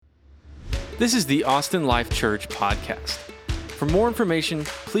This is the Austin Life Church podcast. For more information,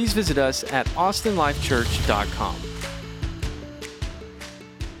 please visit us at austinlifechurch.com.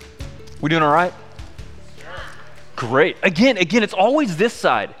 We doing all right? Great. Again, it's always this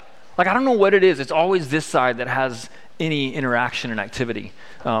side. Like, I don't know what it is. It's always this side that has any interaction and activity.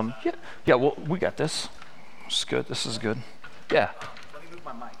 Well, we got this. This is good. This is good. Yeah. Let me move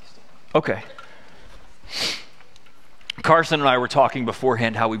my mic. Okay. Carson and I were talking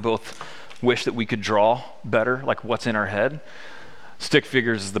beforehand how we both wish that we could draw better, like what's in our head. Stick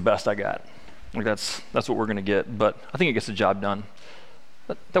figures is the best I got. Like that's what we're gonna get, but I think it gets the job done.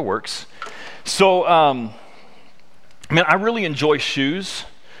 That works. So, man, I really enjoy shoes.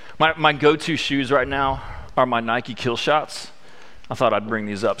 My go-to shoes right now are my Nike Kill Shots. I thought I'd bring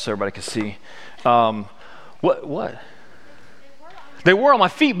these up so everybody could see. What? They were on my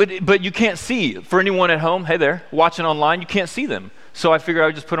feet, but you can't see. For anyone at home, hey there, watching online, you can't see them. So I figured I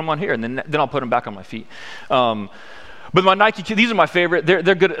would just put them on here, and then I'll put them back on my feet. But my Nike, these are my favorite. They're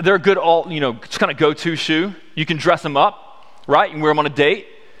good. They're a good just kind of go-to shoe. You can dress them up, right? You can wear them on a date,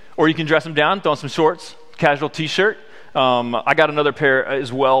 or you can dress them down, throw on some shorts, casual T-shirt. I got another pair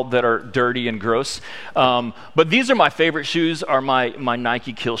as well that are dirty and gross. But these are my favorite shoes. Are my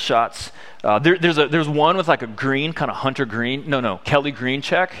Nike Kill Shots. There's one with like a green, kind of hunter green. No, Kelly green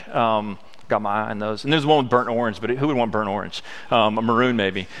check. Got my eye on those. And there's one with burnt orange, but who would want burnt orange? A maroon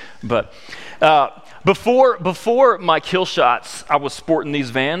maybe. But before my Kill Shots, I was sporting these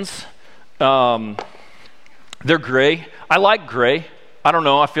Vans. They're gray. I like gray. I don't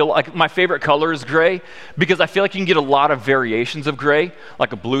know, I feel like my favorite color is gray because I feel like you can get a lot of variations of gray,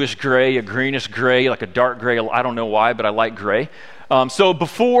 like a bluish gray, a greenish gray, like a dark gray. I don't know why, but I like gray. So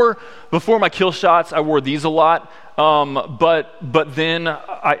before my Kill Shots, I wore these a lot. But then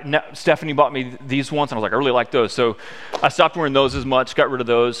Stephanie bought me these once, and I was like, I really like those. So I stopped wearing those as much, got rid of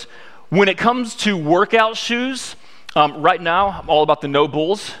those. When it comes to workout shoes, right now I'm all about the No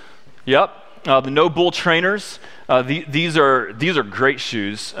Bulls. Yep, the No Bull trainers. These are great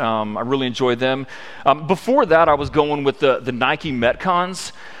shoes. I really enjoy them. Before that, I was going with the Nike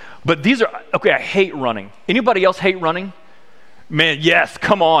Metcons. But these are, okay, I hate running. Anybody else hate running? Man, yes,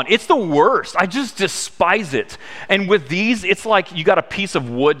 come on. It's the worst. I just despise it. And with these, it's like you got a piece of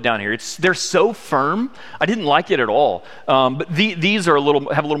wood down here. They're so firm. I didn't like it at all. But these are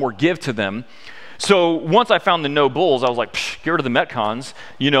have a little more give to them. So once I found the No Bulls, I was like, get rid of the Metcons,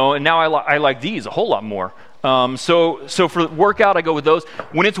 and now I like these a whole lot more. So for workout, I go with those.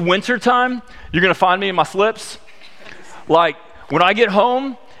 When it's winter time, you're going to find me in my slips. Like when I get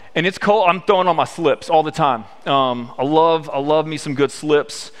home and it's cold, I'm throwing on my slips all the time. I love me some good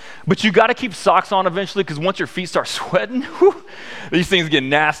slips, but you got to keep socks on eventually because once your feet start sweating, these things get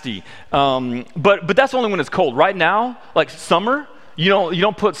nasty. But that's only when it's cold. Right now, like summer, you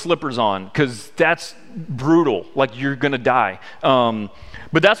don't put slippers on because that's brutal. Like you're going to die.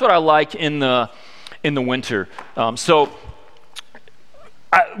 But that's what I like in the winter. I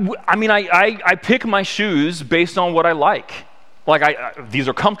pick my shoes based on what I like. Like these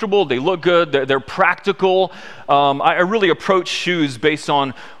are comfortable, they look good, they're practical. I really approach shoes based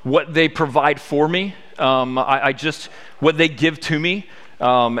on what they provide for me. What they give to me.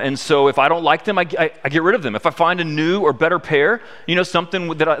 And so if I don't like them, I get rid of them. If I find a new or better pair, something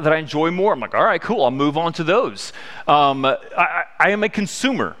that I enjoy more, I'm like, all right, cool, I'll move on to those. I am a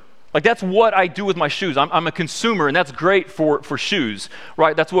consumer. Like that's what I do with my shoes. I'm a consumer, and that's great for shoes,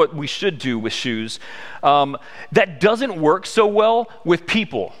 right? That's what we should do with shoes. That doesn't work so well with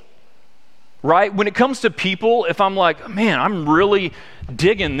people, right? When it comes to people, if I'm like, man, I'm really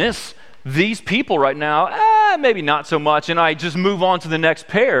digging these people right now, maybe not so much, and I just move on to the next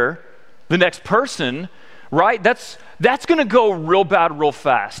pair, the next person, right? That's gonna go real bad real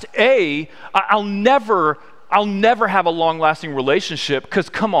fast. I'll never have a long-lasting relationship because,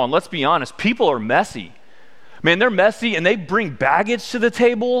 come on, let's be honest, people are messy. Man, they're messy and they bring baggage to the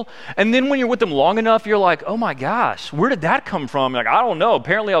table. And then when you're with them long enough, you're like, oh my gosh, where did that come from? Like, I don't know.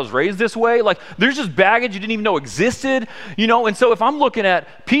 Apparently I was raised this way. Like, there's just baggage you didn't even know existed, And so if I'm looking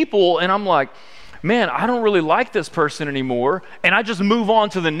at people and I'm like, man, I don't really like this person anymore, and I just move on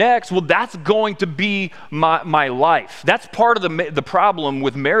to the next, well, that's going to be my life. That's part of the problem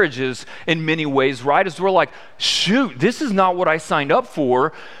with marriages in many ways, right? Is we're like, shoot, this is not what I signed up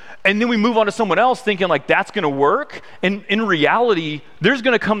for, and then we move on to someone else thinking like that's going to work, and in reality, there's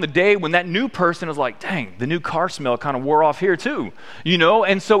going to come the day when that new person is like, dang, the new car smell kind of wore off here too,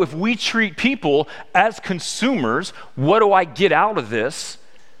 And so if we treat people as consumers, what do I get out of this?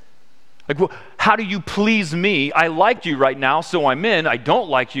 Like, well, how do you please me? I liked you right now, so I'm in. I don't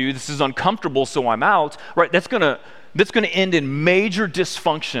like you. This is uncomfortable, so I'm out. Right? That's gonna end in major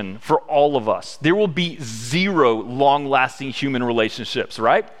dysfunction for all of us. There will be zero long-lasting human relationships,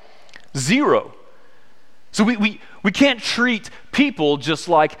 right? Zero. So we can't treat people just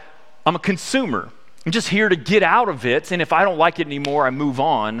like I'm a consumer. I'm just here to get out of it, and if I don't like it anymore, I move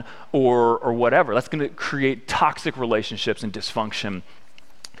on or whatever. That's going to create toxic relationships and dysfunction.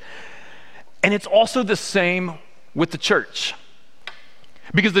 And it's also the same with the church.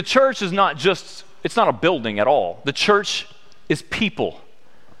 Because the church is it's not a building at all. The church is people.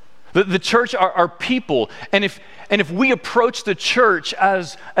 The church are people. And if we approach the church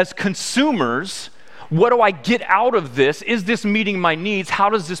as consumers, what do I get out of this? Is this meeting my needs? How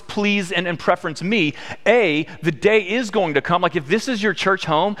does this please and preference me? The day is going to come. Like if this is your church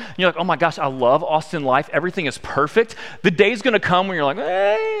home, and you're like, oh my gosh, I love Austin Life. Everything is perfect. The day's going to come when you're like,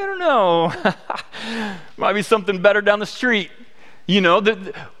 hey, I don't know. Might be something better down the street. You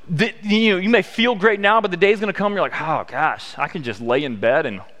may feel great now, but the day's going to come. You're like, oh gosh, I can just lay in bed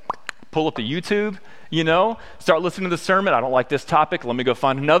and pull up the YouTube, start listening to the sermon. I don't like this topic. Let me go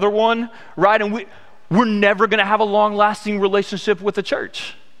find another one, right? And we're never going to have a long-lasting relationship with the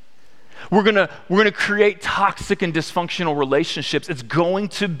church. We're going to create toxic and dysfunctional relationships. It's going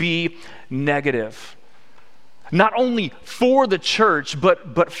to be negative. Not only for the church,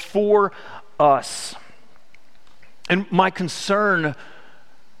 but for us. And my concern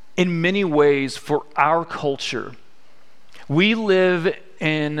in many ways for our culture, we live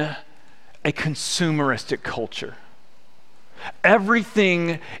in a consumeristic culture.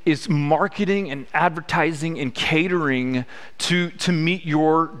 Everything is marketing and advertising and catering to meet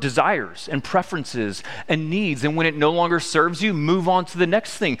your desires and preferences and needs. And when it no longer serves you, move on to the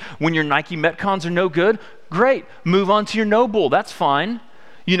next thing. When your Nike Metcons are no good, great, move on to your Noble. That's fine.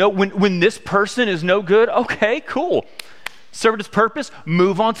 When this person is no good, okay, cool. Served its purpose,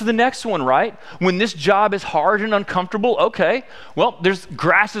 move on to the next one, right? When this job is hard and uncomfortable, okay, well, there's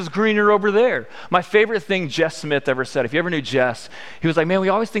grass is greener over there. My favorite thing Jess Smith ever said, if you ever knew Jess, he was like, man, we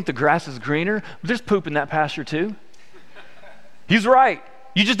always think the grass is greener, but there's poop in that pasture too. He's right.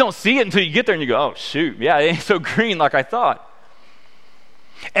 You just don't see it until you get there and you go, oh shoot, yeah, it ain't so green like I thought.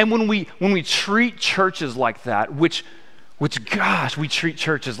 And when we treat churches like that, which gosh, we treat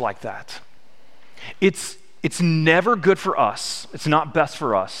churches like that, it's never good for us. It's not best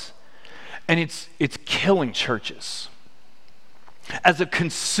for us. And it's killing churches. As a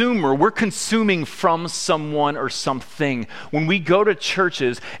consumer, we're consuming from someone or something. When we go to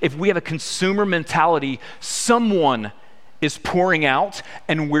churches, if we have a consumer mentality, someone is pouring out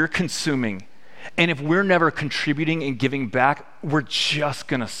and we're consuming. And if we're never contributing and giving back, we're just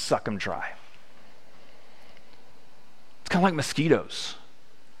going to suck them dry. It's kind of like mosquitoes.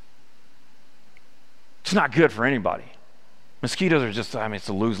 It's not good for anybody. Mosquitoes are just, it's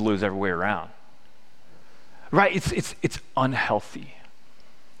a lose-lose every way around. Right? It's unhealthy.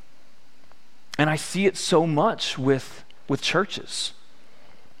 And I see it so much with churches.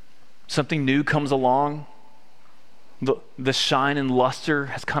 Something new comes along. The shine and luster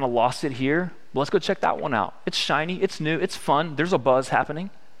has kind of lost it here. Well, let's go check that one out. It's shiny, it's new, it's fun. There's a buzz happening.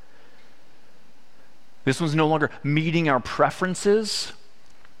 This one's no longer meeting our preferences.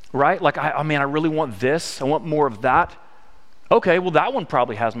 Right? Like, I really want this. I want more of that. Okay, well, that one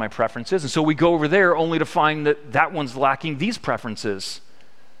probably has my preferences. And so we go over there only to find that one's lacking these preferences.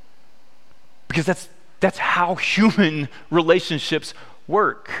 Because that's how human relationships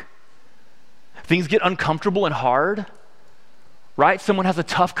work. Things get uncomfortable and hard, right? Someone has a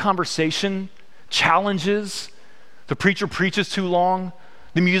tough conversation, challenges. The preacher preaches too long.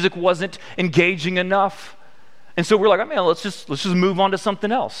 The music wasn't engaging enough. And so we're like, let's just move on to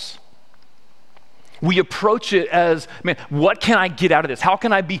something else. We approach it as, what can I get out of this? How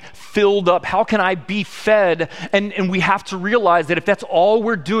can I be filled up? How can I be fed? And we have to realize that if that's all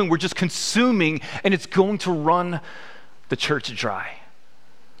we're doing, we're just consuming, and it's going to run the church dry.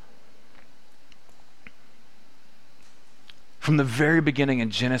 From the very beginning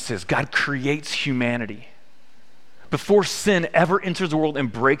in Genesis, God creates humanity. Before sin ever enters the world and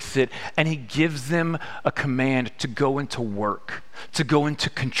breaks it, and he gives them a command to go into work, to go into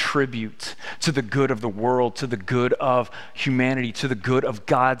contribute to the good of the world, to the good of humanity, to the good of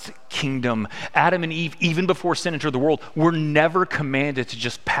God's kingdom. Adam and Eve, even before sin entered the world, were never commanded to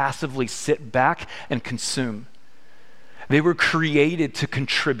just passively sit back and consume. They were created to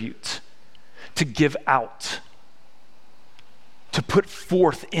contribute, to give out, to put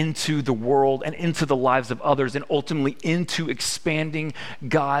forth into the world and into the lives of others, and ultimately into expanding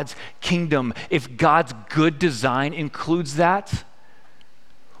God's kingdom. If God's good design includes that,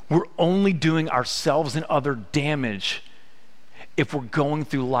 we're only doing ourselves and other damage if we're going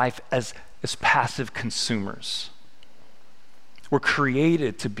through life as passive consumers. We're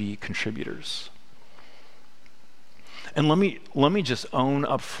created to be contributors. And let me just own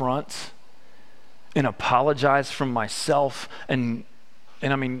up front and apologize from myself. And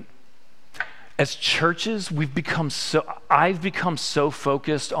I mean, as churches, I've become so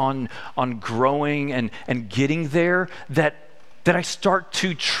focused on growing and getting there that I start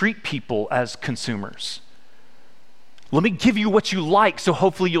to treat people as consumers. Let me give you what you like, so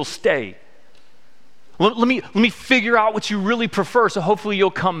hopefully you'll stay. Let me figure out what you really prefer, so hopefully you'll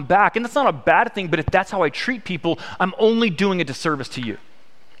come back. And that's not a bad thing, but if that's how I treat people, I'm only doing a disservice to you.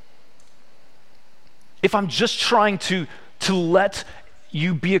 If I'm just trying to let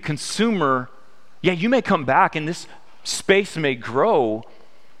you be a consumer, yeah, you may come back and this space may grow,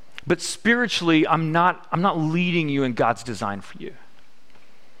 but spiritually, I'm not leading you in God's design for you.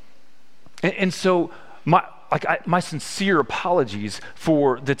 And so my sincere apologies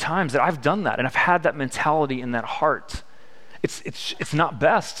for the times that I've done that and I've had that mentality in that heart. It's not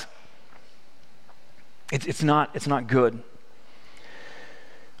best. It's not good.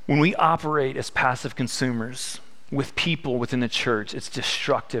 When we operate as passive consumers with people within the church, it's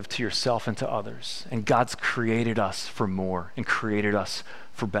destructive to yourself and to others. And God's created us for more and created us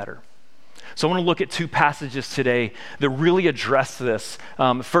for better. So I want to look at two passages today that really address this.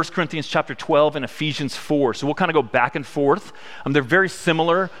 1 Corinthians chapter 12 and Ephesians 4. So we'll kind of go back and forth. They're very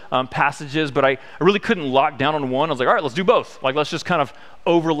similar passages, but I really couldn't lock down on one. I was like, all right, let's do both. Let's just kind of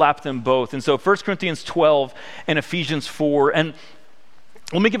overlap them both. And so 1 Corinthians 12 and Ephesians 4. And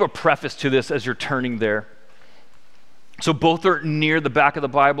let me give a preface to this as you're turning there. So both are near the back of the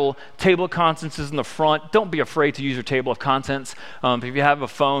Bible. Table of contents is in the front. Don't be afraid to use your table of contents. If you have a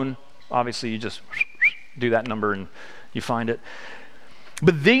phone, obviously you just do that number and you find it.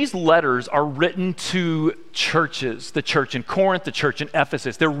 But these letters are written to churches, the church in Corinth, the church in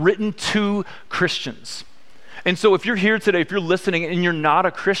Ephesus. They're written to Christians. And so if you're here today, if you're listening and you're not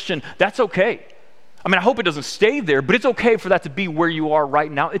a Christian, that's okay. I mean, I hope it doesn't stay there, but it's okay for that to be where you are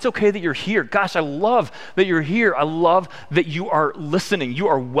right now. It's okay that you're here. Gosh, I love that you're here. I love that you are listening. You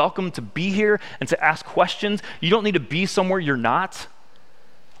are welcome to be here and to ask questions. You don't need to be somewhere you're not.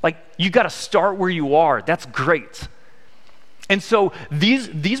 You got to start where you are. That's great. And so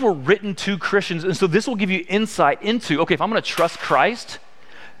these were written to Christians, and so this will give you insight into, okay, if I'm going to trust Christ,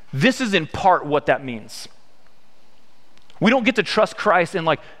 this is in part what that means. We don't get to trust Christ and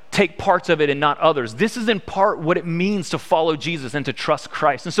take parts of it and not others. This is in part what it means to follow Jesus and to trust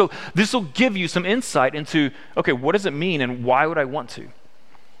Christ. And so this will give you some insight into, okay, what does it mean and why would I want to?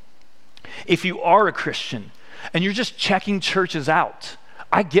 If you are a Christian and you're just checking churches out,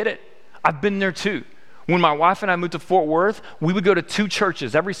 I get it. I've been there too. When my wife and I moved to Fort Worth, we would go to 2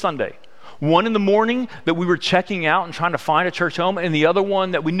 churches every Sunday. One in the morning that we were checking out and trying to find a church home, and the other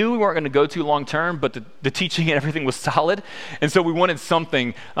one that we knew we weren't going to go to long term, but the teaching and everything was solid. And so we wanted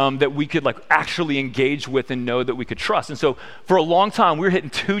something that we could actually engage with and know that we could trust. And so for a long time, we were hitting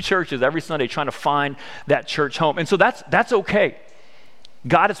 2 churches every Sunday trying to find that church home. And so that's okay.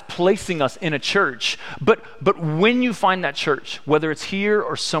 God is placing us in a church. But when you find that church, whether it's here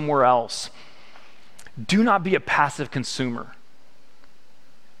or somewhere else, do not be a passive consumer.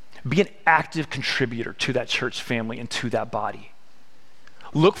 Be an active contributor to that church family and to that body.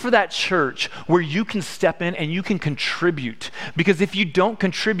 Look for that church where you can step in and you can contribute. Because if you don't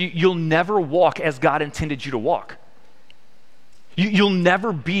contribute, you'll never walk as God intended you to walk. You'll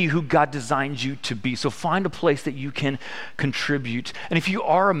never be who God designed you to be. So find a place that you can contribute. And if you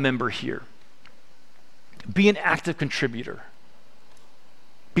are a member here, be an active contributor.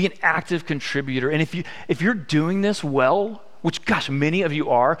 Be an active contributor. And if you're doing this well, which, gosh, many of you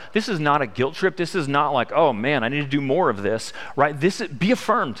are, this is not a guilt trip. This is not like, oh man, I need to do more of this, right? Be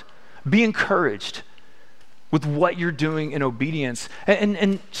affirmed, be encouraged with what you're doing in obedience,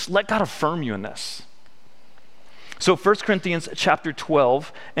 and just let God affirm you in this. So 1 Corinthians chapter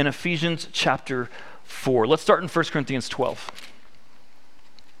 12 and Ephesians chapter 4. Let's start in 1 Corinthians 12,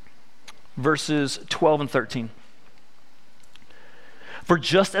 verses 12 and 13. For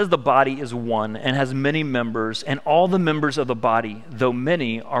just as the body is one and has many members, and all the members of the body, though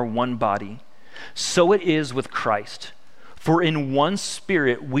many, are one body, so it is with Christ. For in one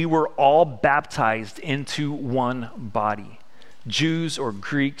Spirit we were all baptized into one body, Jews or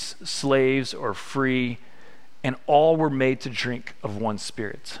Greeks, slaves or free, and all were made to drink of one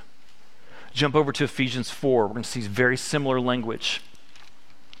Spirit. Jump over to Ephesians 4. We're going to see very similar language.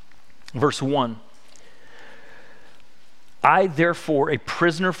 Verse 1. I, therefore, a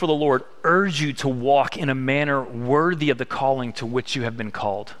prisoner for the Lord, urge you to walk in a manner worthy of the calling to which you have been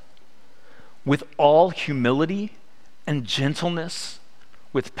called, with all humility and gentleness,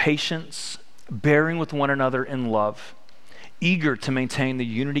 with patience, bearing with one another in love, eager to maintain the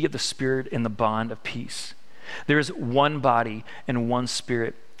unity of the Spirit in the bond of peace. There is one body and one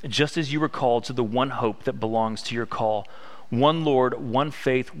Spirit, just as you were called to the one hope that belongs to your call. One Lord, one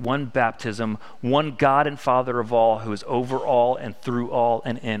faith, one baptism, one God and Father of all, who is over all and through all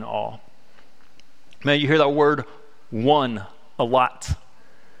and in all. Man, you hear that word one a lot.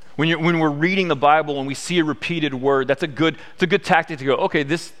 When we're reading the Bible and we see a repeated word, it's a good tactic to go, okay,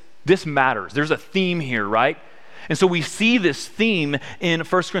 this matters. There's a theme here, right? And so we see this theme in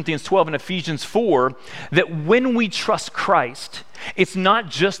 1 Corinthians 12 and Ephesians 4, that when we trust Christ, it's not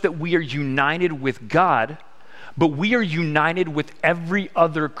just that we are united with God, but we are united with every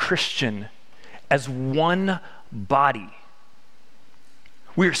other Christian as one body.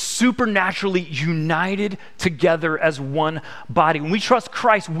 We are supernaturally united together as one body. When we trust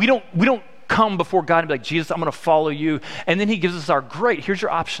Christ, we don't come before God and be like, Jesus, I'm going to follow you. And then he gives us our great, here's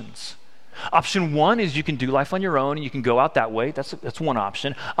your options. Option one is you can do life on your own and you can go out that way. That's one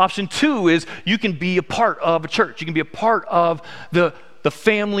option. Option two is you can be a part of a church. You can be a part of the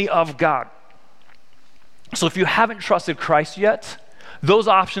family of God. So if you haven't trusted Christ yet, those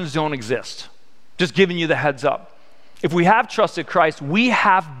options don't exist. Just giving you the heads up. If we have trusted Christ, we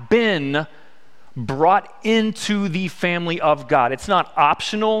have been brought into the family of God. It's not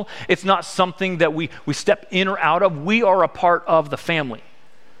optional. It's not something that we step in or out of. We are a part of the family.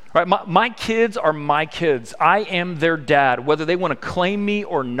 Right? My kids are my kids. I am their dad, whether they want to claim me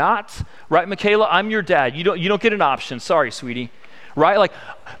or not. Right, Michaela? I'm your dad. You don't get an option. Sorry, sweetie. Right? Like,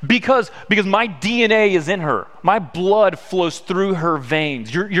 because my DNA is in her. My blood flows through her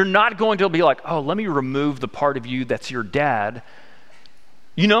veins. You're not going to be like, oh, let me remove the part of you that's your dad.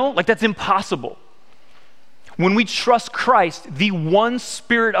 Like that's impossible. When we trust Christ, the one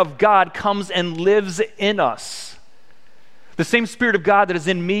Spirit of God comes and lives in us. The same Spirit of God that is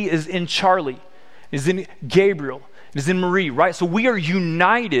in me is in Charlie, is in Gabriel, is in Marie, right? So we are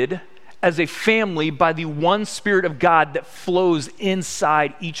united as a family by the one Spirit of God that flows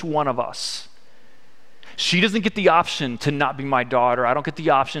inside each one of us. She doesn't get the option to not be my daughter. I don't get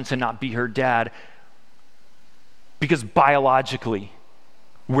the option to not be her dad, because biologically,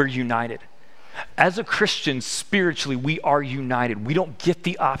 we're united. As a Christian, spiritually, we are united. We don't get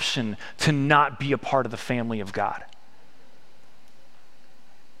the option to not be a part of the family of God.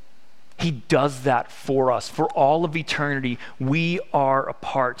 He does that for us. For all of eternity, we are a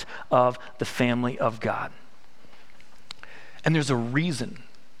part of the family of God. And there's a reason.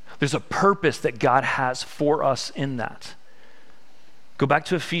 There's a purpose that God has for us in that. Go back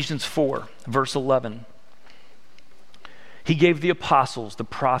to Ephesians 4, verse 11. He gave the apostles, the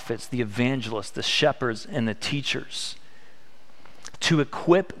prophets, the evangelists, the shepherds, and the teachers to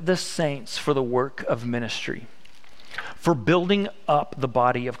equip the saints for the work of ministry, for building up the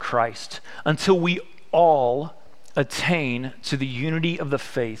body of Christ, until we all attain to the unity of the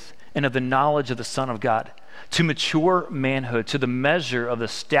faith and of the knowledge of the Son of God, to mature manhood, to the measure of the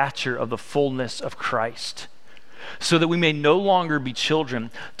stature of the fullness of Christ, so that we may no longer be children,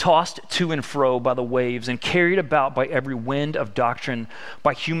 tossed to and fro by the waves and carried about by every wind of doctrine,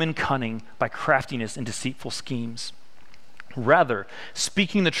 by human cunning, by craftiness and deceitful schemes. Rather,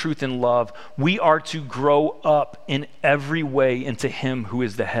 speaking the truth in love, we are to grow up in every way into him who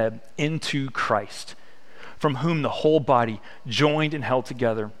is the head, into Christ, from whom the whole body, joined and held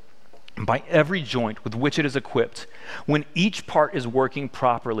together by every joint with which it is equipped, when each part is working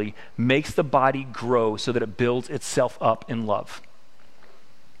properly, makes the body grow so that it builds itself up in love.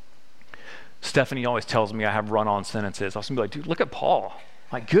 Stephanie always tells me I have run-on sentences. I'll just be like, dude, look at Paul.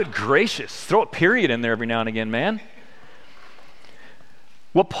 Like, good gracious. Throw a period in there every now and again, man.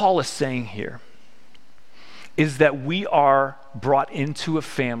 What Paul is saying here is that we are brought into a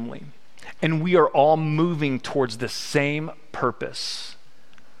family and we are all moving towards the same purpose.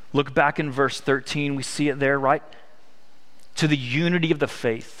 Look back in verse 13, we see it there, right? To the unity of the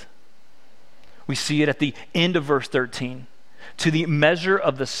faith. We see it at the end of verse 13. To the measure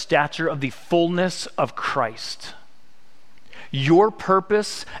of the stature of the fullness of Christ. Your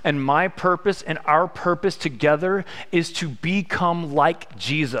purpose and my purpose and our purpose together is to become like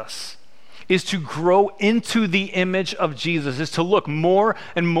Jesus, is to grow into the image of Jesus, is to look more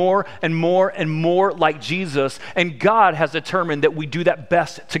and more and more and more like Jesus. And God has determined that we do that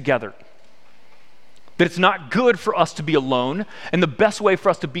best together. That it's not good for us to be alone, and the best way for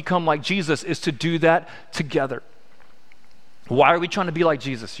us to become like Jesus is to do that together. Why are we trying to be like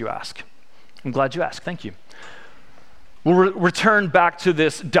Jesus, you ask? I'm glad you asked. Thank you. We'll return back to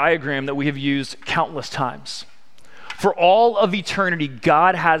this diagram that we have used countless times. For all of eternity,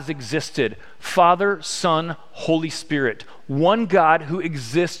 God has existed. Father, Son, Holy Spirit. One God who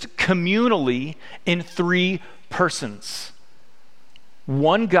exists communally in three persons.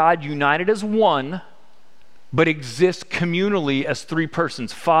 one God united as one, but exist communally as three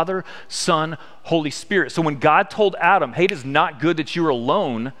persons, Father, Son, Holy Spirit. So when God told Adam, hey, it is not good that you're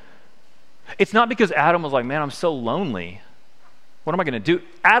alone, it's not because Adam was like, man, I'm so lonely. What am I going to do?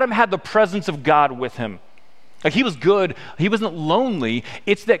 Adam had the presence of God with him. Like, he was good, he wasn't lonely.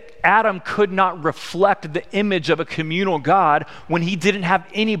 It's that Adam could not reflect the image of a communal God when he didn't have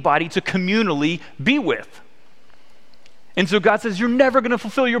anybody to communally be with. And so God says, you're never going to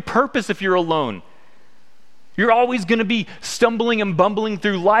fulfill your purpose if you're alone. You're always going to be stumbling and bumbling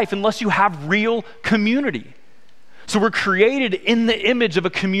through life unless you have real community. So we're created in the image of a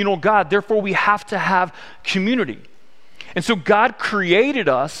communal God. Therefore, we have to have community. And so God created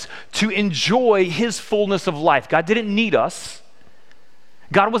us to enjoy his fullness of life. God didn't need us.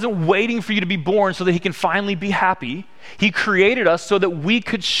 God wasn't waiting for you to be born so that he can finally be happy. He created us so that we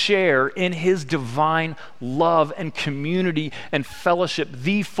could share in his divine love and community and fellowship,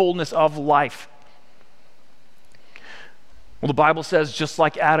 the fullness of life. Well, the Bible says, just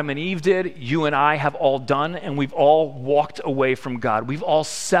like Adam and Eve did, you and I have all done, and we've all walked away from God. We've all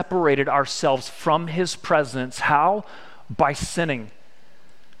separated ourselves from his presence. How? By sinning.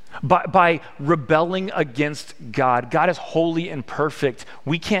 By rebelling against God. God is holy and perfect.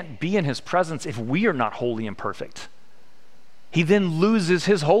 We can't be in his presence if we are not holy and perfect. He then loses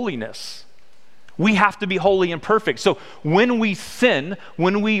his holiness. We have to be holy and perfect. So when we sin,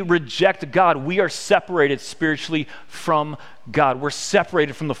 when we reject God, we are separated spiritually from God. We're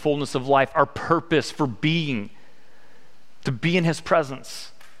separated from the fullness of life, our purpose for being, to be in his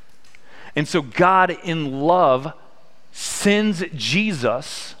presence. And so God in love sends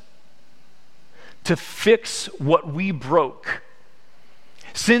Jesus to fix what we broke.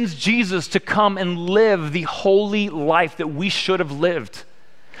 Sends Jesus to come and live the holy life that we should have lived.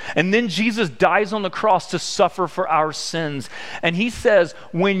 And then Jesus dies on the cross to suffer for our sins. And he says,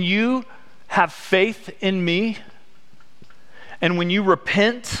 when you have faith in me, and when you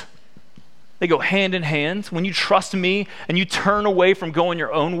repent, they go hand in hand. When you trust me and you turn away from going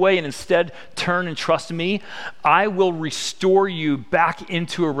your own way and instead turn and trust me, I will restore you back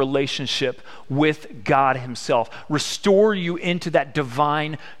into a relationship with God himself. Restore you into that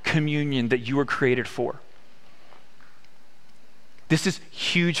divine communion that you were created for. This is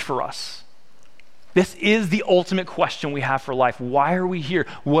huge for us. This is the ultimate question we have for life. Why are we here?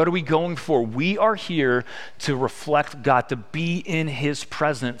 What are we going for? We are here to reflect God, to be in his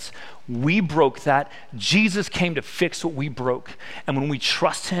presence. We broke that. Jesus came to fix what we broke. And when we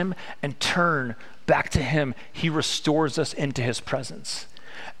trust him and turn back to him, he restores us into his presence.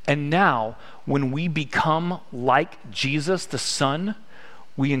 And now, when we become like Jesus, the Son,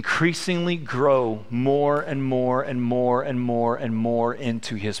 we increasingly grow more and more and more and more and more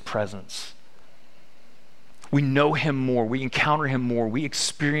into his presence. We know him more, we encounter him more, we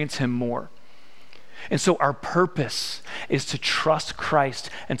experience him more. And so our purpose is to trust Christ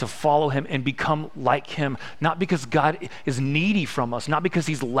and to follow him and become like him, not because God is needy from us, not because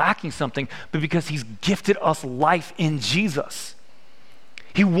he's lacking something, but because he's gifted us life in Jesus.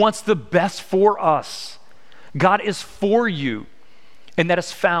 He wants the best for us. God is for you. And that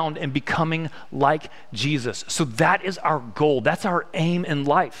is found in becoming like Jesus. So that is our goal. That's our aim in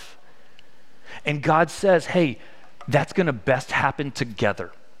life. And God says, hey, that's going to best happen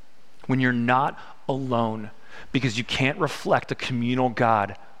together when you're not alone, because you can't reflect a communal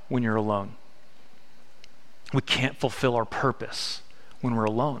God when you're alone. We can't fulfill our purpose when we're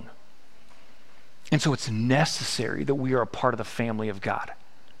alone. And so it's necessary that we are a part of the family of God.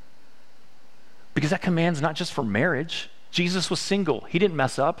 Because that command's not just for marriage. Jesus was single. He didn't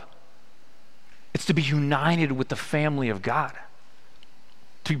mess up. It's to be united with the family of God,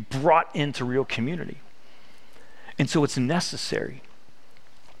 to be brought into real community. And so it's necessary.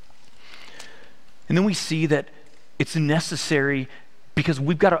 And then we see that it's necessary because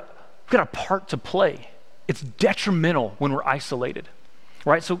we've got a part to play. It's detrimental when we're isolated,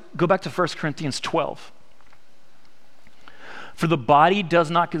 right? So go back to 1 Corinthians 12. For the body does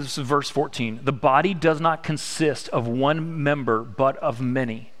not, this is verse 14, the body does not consist of one member, but of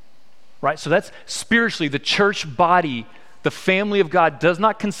many, right? So that's spiritually, the church body, the family of God does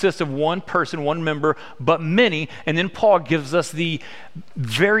not consist of one person, one member, but many. And then Paul gives us the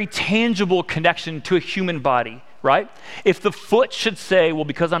very tangible connection to a human body, right? If the foot should say, well,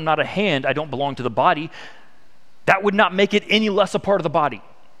 because I'm not a hand, I don't belong to the body, that would not make it any less a part of the body.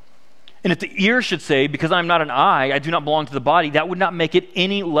 And if the ear should say, because I'm not an eye, I do not belong to the body, that would not make it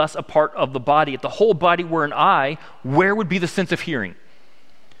any less a part of the body. If the whole body were an eye, where would be the sense of hearing?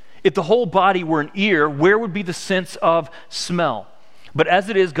 If the whole body were an ear, where would be the sense of smell? But as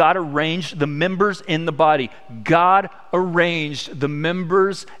it is, God arranged the members in the body. God arranged the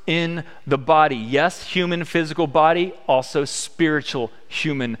members in the body. Yes, human physical body, also spiritual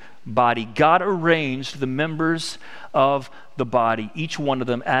human body. God arranged the members of the body, each one of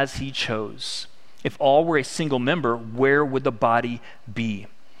them as he chose. If all were a single member, where would the body be?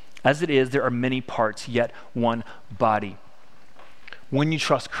 As it is, there are many parts, yet one body. When you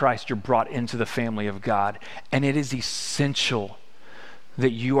trust Christ, you're brought into the family of God, and it is essential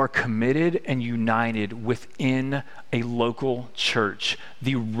that you are committed and united within a local church,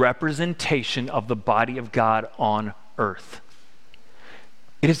 the representation of the body of God on earth.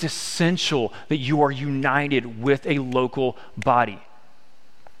 It is essential that you are united with a local body.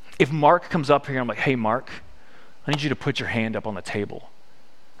 If Mark comes up here, I'm like, hey, Mark, I need you to put your hand up on the table.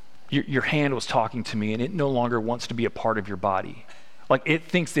 Your hand was talking to me, and it no longer wants to be a part of your body. Like, it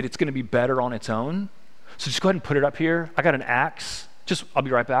thinks that it's going to be better on its own. So just go ahead and put it up here. I got an axe. I'll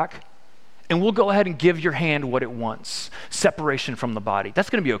be right back. And we'll go ahead and give your hand what it wants. Separation from the body. That's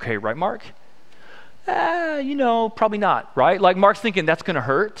going to be okay, right, Mark? Probably not, right? Like, Mark's thinking that's going to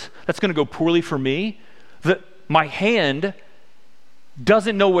hurt. That's going to go poorly for me. That my hand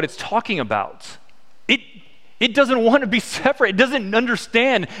doesn't know what it's talking about. It doesn't want to be separate. It doesn't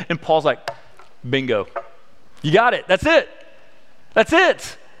understand. And Paul's like, bingo. You got it. That's it. That's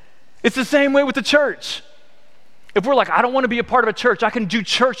it. It's the same way with the church. If we're like, I don't want to be a part of a church, I can do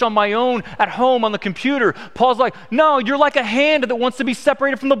church on my own at home on the computer. Paul's like, no, you're like a hand that wants to be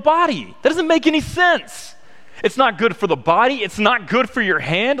separated from the body. That doesn't make any sense. It's not good for the body. It's not good for your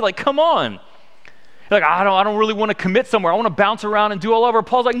hand. Like, come on. You're like, I don't really want to commit somewhere. I want to bounce around and do all over.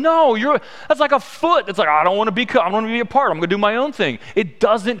 Paul's like, no, that's like a foot. It's like, I don't want to be a part. I'm going to do my own thing. It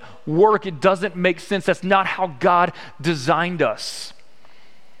doesn't work. It doesn't make sense. That's not how God designed us.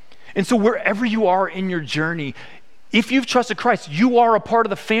 And so wherever you are in your journey, if you've trusted Christ, you are a part of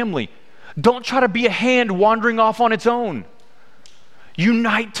the family. Don't try to be a hand wandering off on its own.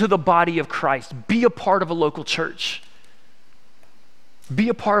 Unite to the body of Christ. Be a part of a local church. Be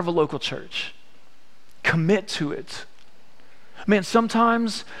a part of a local church. Commit to it. Man,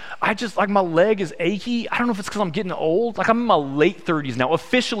 sometimes my leg is achy. I don't know if it's because I'm getting old. Like, I'm in my late 30s now,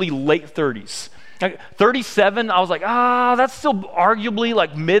 officially late 30s. Like 37, I was like, that's still arguably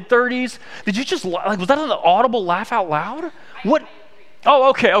like mid 30s. Did you just, was that an audible laugh out loud? What?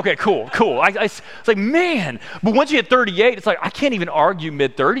 Oh, okay, cool. It's like, man, but once you hit 38, it's like, I can't even argue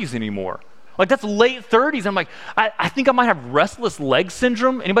mid 30s anymore. Like, that's late 30s. I'm like, I think I might have restless leg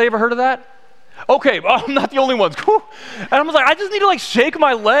syndrome. Anybody ever heard of that? Okay, I'm not the only one. And I was like, I just need to shake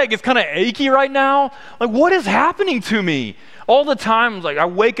my leg. It's kind of achy right now. Like, what is happening to me? All the time, I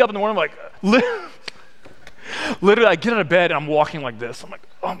wake up in the morning, I'm like, literally, I get out of bed and I'm walking like this. I'm like,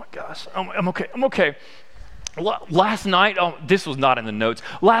 oh my gosh, I'm okay. Last night, this was not in the notes.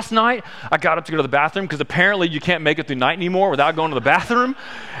 Last night, I got up to go to the bathroom because apparently you can't make it through night anymore without going to the bathroom.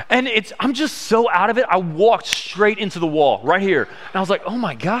 And I'm just so out of it. I walked straight into the wall right here. And I was like, oh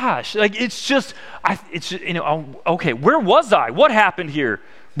my gosh. Okay, where was I? What happened here?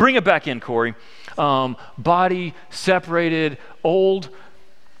 Bring it back in, Corey. Body, separated, old.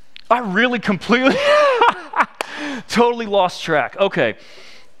 I really completely, totally lost track. Okay.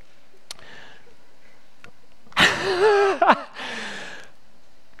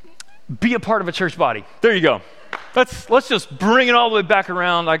 Be a part of a church body. There you go. Let's just bring it all the way back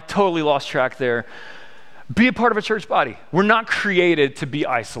around. I totally lost track there. Be a part of a church body. We're not created to be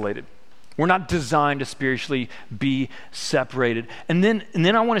isolated. We're not designed to spiritually be separated. And then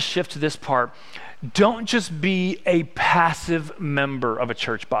I want to shift to this part. Don't just be a passive member of a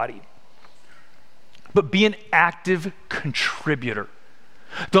church body, but be an active contributor.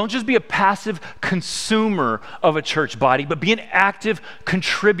 Don't just be a passive consumer of a church body, but be an active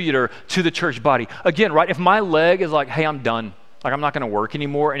contributor to the church body. Again, right, if my leg is like, hey, I'm done, like I'm not going to work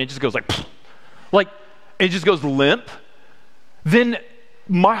anymore, and it just goes like it just goes limp, then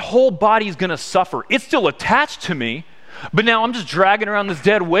my whole body is going to suffer. It's still attached to me, but now I'm just dragging around this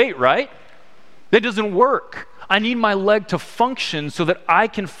dead weight, right? That doesn't work. I need my leg to function so that I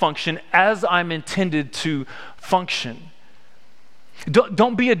can function as I'm intended to function.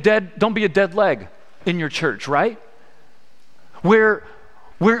 Don't be a dead leg in your church, right? Where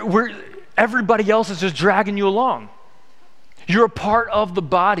everybody else is just dragging you along. You're a part of the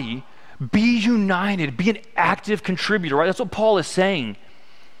body. Be united. Be an active contributor, right? That's what Paul is saying.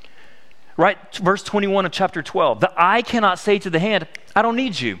 Right? Verse 21 of chapter 12. The eye cannot say to the hand, I don't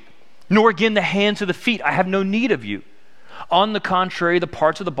need you. Nor again the hand to the feet, I have no need of you. On the contrary, the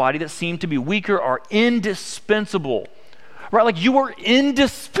parts of the body that seem to be weaker are indispensable. Right? Like, you are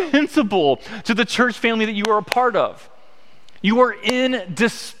indispensable to the church family that you are a part of. You are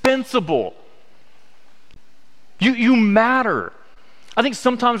indispensable. You matter. I think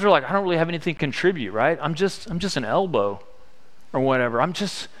sometimes we're like, I don't really have anything to contribute, right? I'm just an elbow or whatever. I'm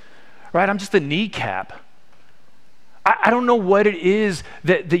just a kneecap. I don't know what it is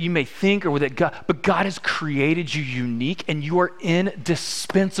that you may think or that God, but God has created you unique and you are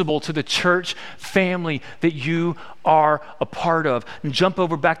indispensable to the church family that you are a part of. And jump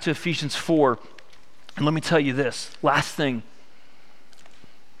over back to Ephesians 4, and let me tell you this, last thing.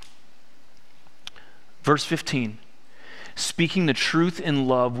 Verse 15, speaking the truth in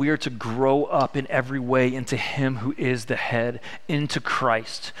love, we are to grow up in every way into him who is the head, into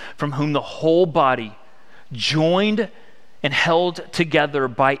Christ, from whom the whole body, joined and held together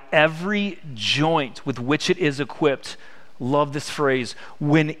by every joint with which it is equipped. Love this phrase.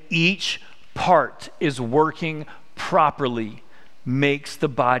 When each part is working properly, makes the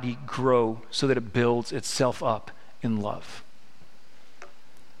body grow so that it builds itself up in love.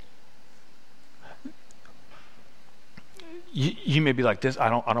 You may be like this, I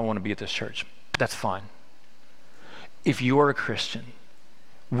don't want to be at this church. That's fine. If you are a Christian,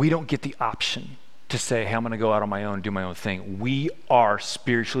 we don't get the option to say, hey, I'm going to go out on my own and do my own thing. We are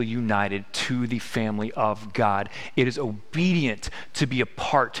spiritually united to the family of God. It is obedient to be a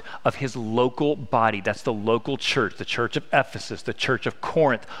part of his local body. That's the local church, the church of Ephesus, the church of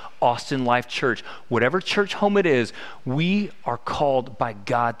Corinth, Austin Life Church. Whatever church home it is, we are called by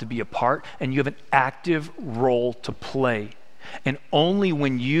God to be a part, and you have an active role to play. And only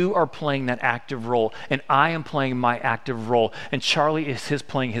when you are playing that active role, and I am playing my active role, and Charlie is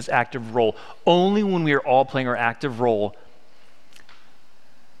playing his active role, only when we are all playing our active role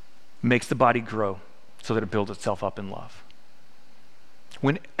makes the body grow so that it builds itself up in love.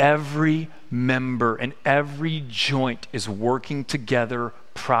 When every member and every joint is working together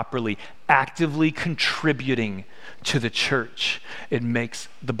properly, actively contributing to the church, it makes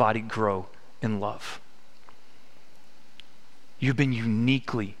the body grow in love. You've been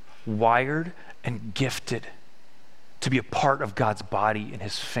uniquely wired and gifted to be a part of God's body and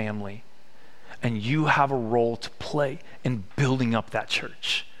his family. And you have a role to play in building up that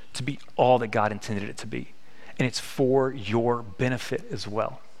church to be all that God intended it to be. And it's for your benefit as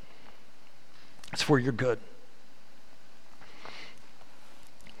well. It's for your good.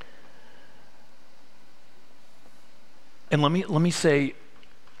 And let me say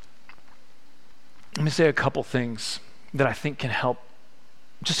a couple things that I think can help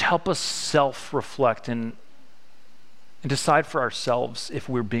us self-reflect and decide for ourselves if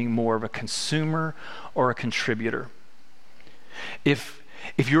we're being more of a consumer or a contributor. If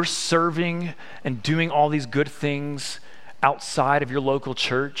you're serving and doing all these good things outside of your local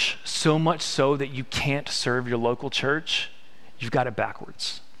church, so much so that you can't serve your local church, you've got it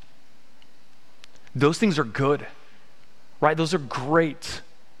backwards. Those things are good, right? Those are great.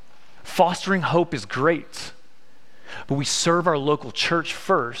 Fostering hope is great. But we serve our local church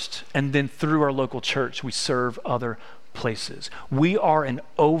first, and then through our local church, we serve other places. We are an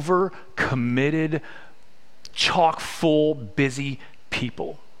over-committed, chock-full, busy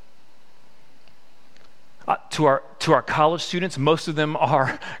people. To our college students, most of them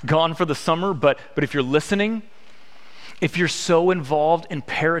are gone for the summer, but if you're listening, if you're so involved in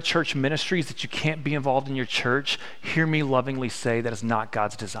parachurch ministries that you can't be involved in your church, hear me lovingly say that is not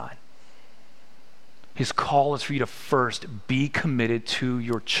God's design. His call is for you to first be committed to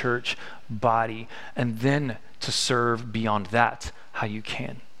your church body and then to serve beyond that how you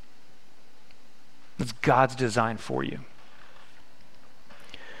can. It's God's design for you.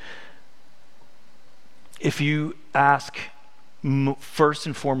 If you ask first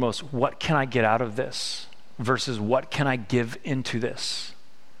and foremost, what can I get out of this versus what can I give into this?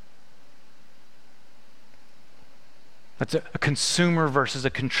 That's a consumer versus a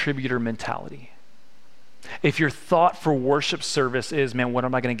contributor mentality. If your thought for worship service is, man, what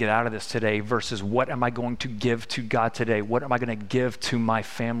am I going to get out of this today versus what am I going to give to God today? What am I going to give to my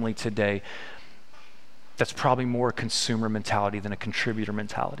family today? That's probably more a consumer mentality than a contributor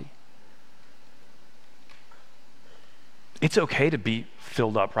mentality. It's okay to be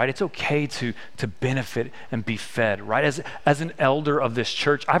filled up, right? It's okay to benefit and be fed, right? As an elder of this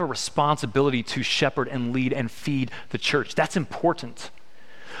church, I have a responsibility to shepherd and lead and feed the church. That's important.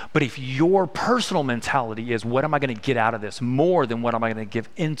 But if your personal mentality is, what am I going to get out of this more than what am I going to give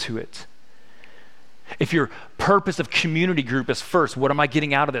into it? If your purpose of community group is first, what am I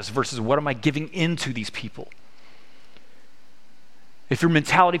getting out of this versus what am I giving into these people? If your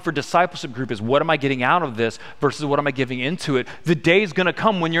mentality for discipleship group is, what am I getting out of this versus what am I giving into it? The day is going to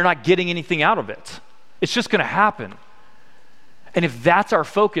come when you're not getting anything out of it. It's just going to happen. And if that's our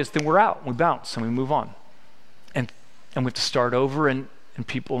focus, then we're out. We bounce and we move on. And and we have to start over, and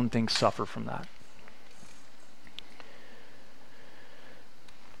people and things suffer from that.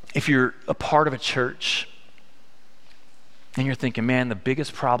 If you're a part of a church and you're thinking, man, the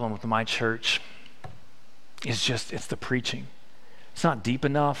biggest problem with my church is it's the preaching. It's not deep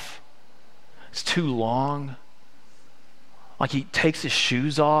enough. It's too long. Like he takes his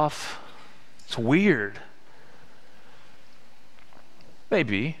shoes off. It's weird.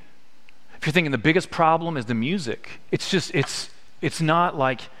 Maybe. If you're thinking the biggest problem is the music, it's not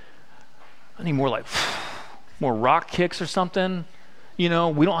like, I need more rock kicks or something. We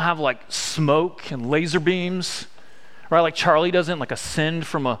don't have like smoke and laser beams, right? Like Charlie doesn't like ascend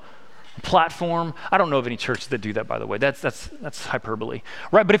from a platform. I don't know of any churches that do that, by the way. That's hyperbole,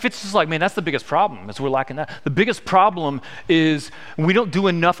 right? But if it's just like, man, that's the biggest problem, is we're lacking that. The biggest problem is we don't do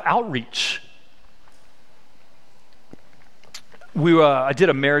enough outreach. I did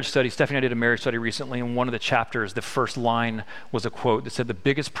a marriage study. Stephanie and I did a marriage study recently, and one of the chapters, the first line was a quote that said, "The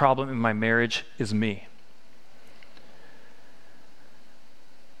biggest problem in my marriage is me."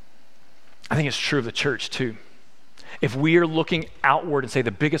 I think it's true of the church too. If we are looking outward and say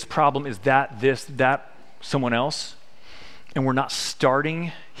the biggest problem is that, someone else, and we're not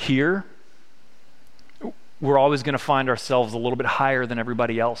starting here, we're always going to find ourselves a little bit higher than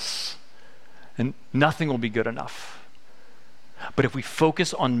everybody else, and nothing will be good enough. But if we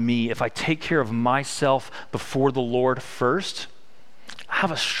focus on me, if I take care of myself before the Lord first, I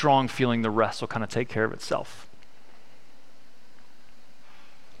have a strong feeling the rest will kind of take care of itself.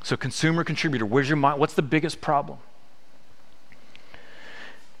 So consumer, contributor, where's your mind? What's the biggest problem?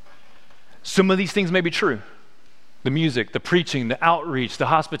 Some of these things may be true. The music, the preaching, the outreach, the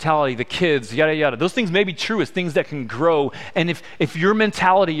hospitality, the kids, yada, yada. Those things may be true as things that can grow. And if your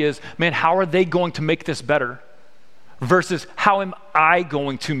mentality is, man, how are they going to make this better? Versus how am I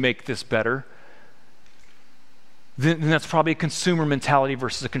going to make this better? Then that's probably a consumer mentality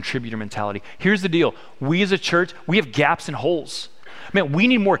versus a contributor mentality. Here's the deal. We as a church, we have gaps and holes. Man, we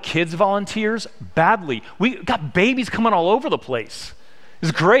need more kids volunteers badly. We got babies coming all over the place.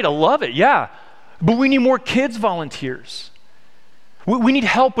 It's great, I love it, yeah. But we need more kids volunteers. We need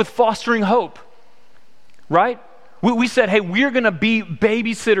help with fostering hope, right? We said, hey, we're gonna be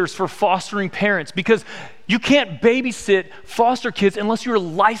babysitters for fostering parents, because you can't babysit foster kids unless you're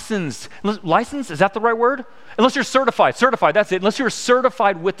licensed. Licensed, is that the right word? Unless you're certified, that's it. Unless you're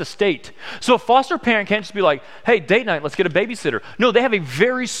certified with the state. So a foster parent can't just be like, hey, date night, let's get a babysitter. No, they have a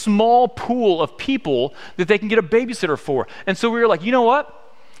very small pool of people that they can get a babysitter for. And so we were like, you know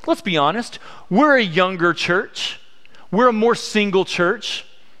what? Let's be honest. We're a younger church. We're a more single church.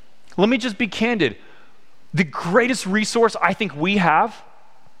 Let me just be candid. The greatest resource I think we have,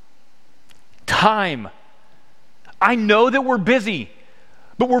 time. I know that we're busy,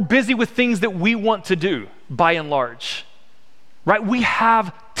 but we're busy with things that we want to do, by and large, right? We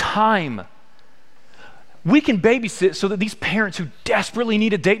have time. We can babysit so that these parents who desperately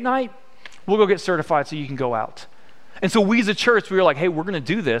need a date night will go get certified so you can go out. And so we as a church, we were like, hey, we're going to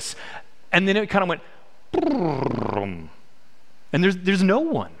do this. And then it kind of went, and there's no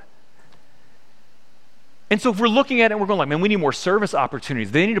one. And so if we're looking at it, we're going like, man, we need more service opportunities.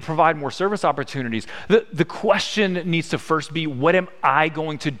 They need to provide more service opportunities. The question needs to first be, what am I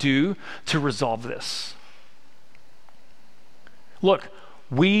going to do to resolve this? Look,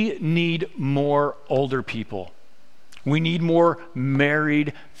 we need more older people. We need more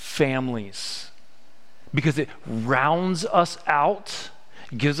married families, because it rounds us out,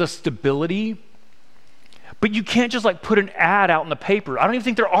 gives us stability. But you can't just like put an ad out in the paper. I don't even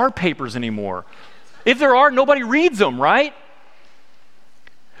think there are papers anymore. If there are, nobody reads them, right?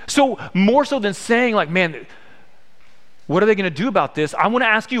 So more so than saying like, man, what are they going to do about this? I want to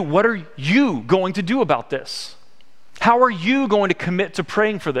ask you, what are you going to do about this? How are you going to commit to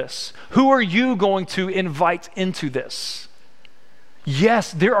praying for this? Who are you going to invite into this?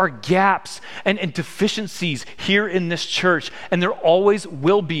 Yes, there are gaps and deficiencies here in this church, and there always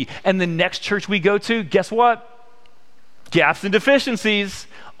will be. And the next church we go to, guess what? Gaps and deficiencies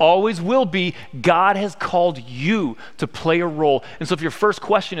always will be. God has called you to play a role. And so if your first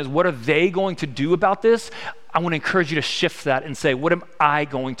question is, what are they going to do about this? I want to encourage you to shift that and say, what am I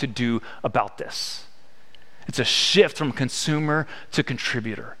going to do about this? It's a shift from consumer to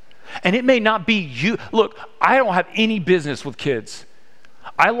contributor. And it may not be you. Look, I don't have any business with kids.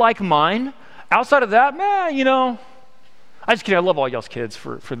 I like mine. Outside of that, man, I just kidding. I love all y'all's kids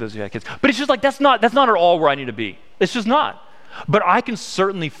for those of you who have kids. But it's just like, that's not at all where I need to be. It's just not. But I can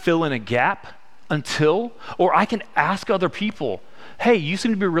certainly fill in a gap or I can ask other people, hey, you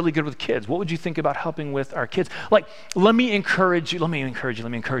seem to be really good with kids. What would you think about helping with our kids? Like, let me encourage you.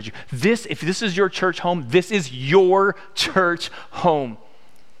 If this is your church home, this is your church home.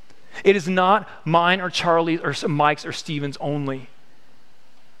 It is not mine or Charlie's or Mike's or Stephen's only.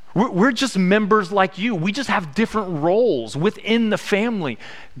 We're just members like you. We just have different roles within the family.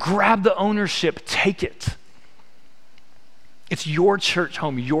 Grab the ownership, take it. It's your church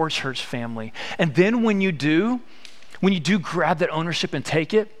home, your church family. And then when you do grab that ownership and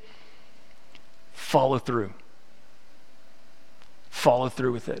take it, follow through. Follow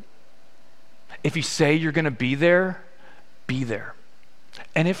through with it. If you say you're going to be there, be there.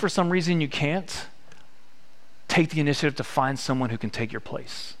 And if for some reason you can't, take the initiative to find someone who can take your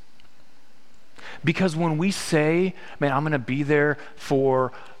place. Because when we say, man, I'm going to be there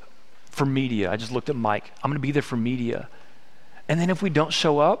for media. I just looked at Mike. I'm going to be there for media. And then if we don't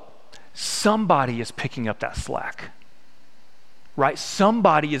show up, somebody is picking up that slack, right?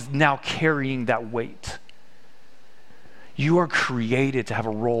 Somebody is now carrying that weight. You are created to have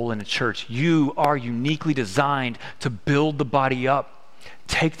a role in a church. You are uniquely designed to build the body up.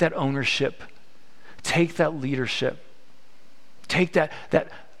 Take that ownership. Take that leadership. Take that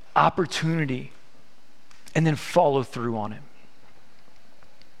opportunity and then follow through on it.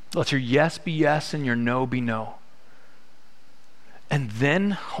 Let your yes be yes and your no be no. And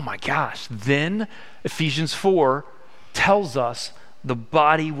then, oh my gosh, then Ephesians 4 tells us the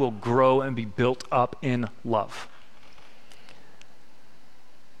body will grow and be built up in love.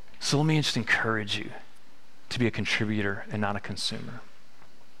 So let me just encourage you to be a contributor and not a consumer.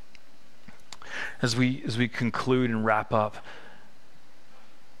 As we conclude and wrap up,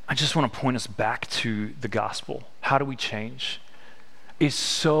 I just want to point us back to the gospel. How do we change? It's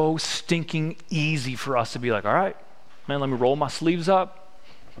so stinking easy for us to be like, all right, man, let me roll my sleeves up.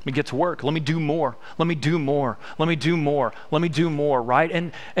 Let me get to work. Let me do more. Let me do more. Let me do more. Let me do more, right?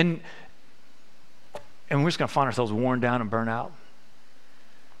 And we're just going to find ourselves worn down and burnt out.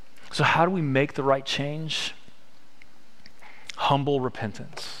 So how do we make the right change? Humble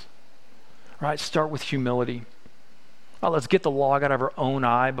repentance, right? Start with humility. Let's get the log out of our own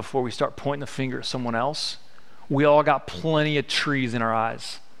eye before we start pointing the finger at someone else. We all got plenty of trees in our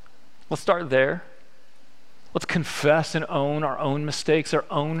eyes. Let's start there. Let's confess and own our own mistakes, our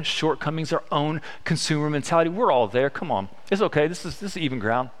own shortcomings, our own consumer mentality. We're all there. Come on. It's okay. This is even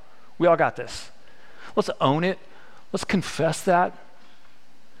ground. We all got this. Let's own it. Let's confess that.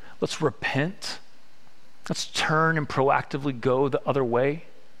 Let's repent. Let's turn and proactively go the other way.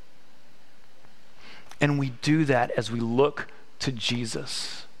 And we do that as we look to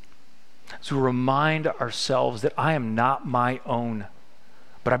Jesus. So we remind ourselves that I am not my own,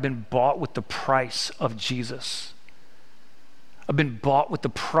 but I've been bought with the price of Jesus. I've been bought with the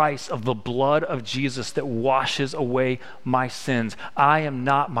price of the blood of Jesus that washes away my sins. I am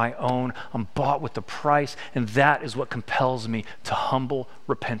not my own. I'm bought with the price, and that is what compels me to humble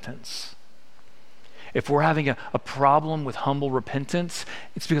repentance. If we're having a problem with humble repentance,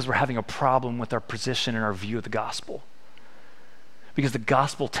 it's because we're having a problem with our position and our view of the gospel. Because the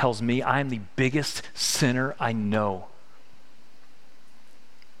gospel tells me I am the biggest sinner I know.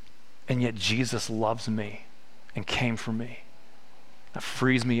 And yet Jesus loves me and came for me. That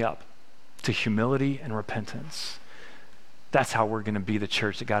frees me up to humility and repentance. That's how we're going to be the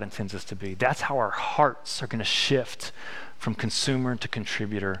church that God intends us to be. That's how our hearts are going to shift from consumer to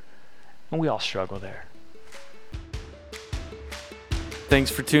contributor. And we all struggle there.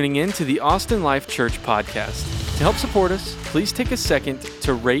 Thanks for tuning in to the Austin Life Church podcast. To help support us, please take a second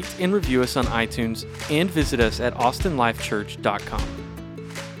to rate and review us on iTunes and visit us at austinlifechurch.com.